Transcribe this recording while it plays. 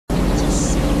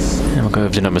go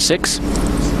over to number 6.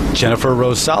 Jennifer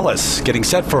Rosales getting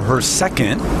set for her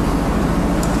second.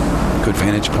 Good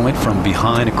vantage point from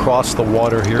behind across the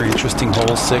water here. Interesting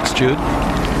hole 6, Jude.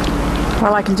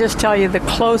 Well, I can just tell you, the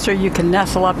closer you can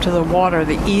nestle up to the water,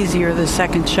 the easier the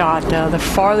second shot. The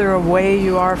farther away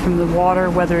you are from the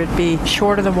water, whether it be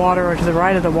short of the water or to the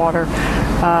right of the water,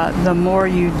 the more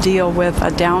you deal with a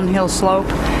downhill slope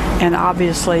and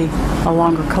obviously a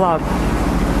longer club.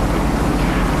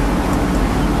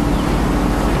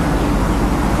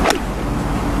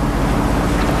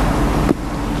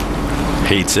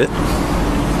 Hates it.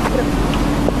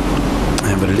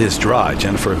 But it is dry.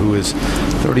 Jennifer, who is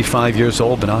 35 years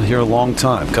old, been out here a long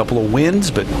time. A couple of wins,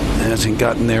 but hasn't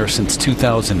gotten there since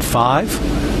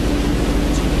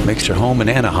 2005. Makes her home in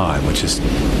Anaheim, which is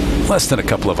less than a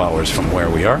couple of hours from where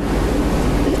we are.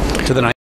 To the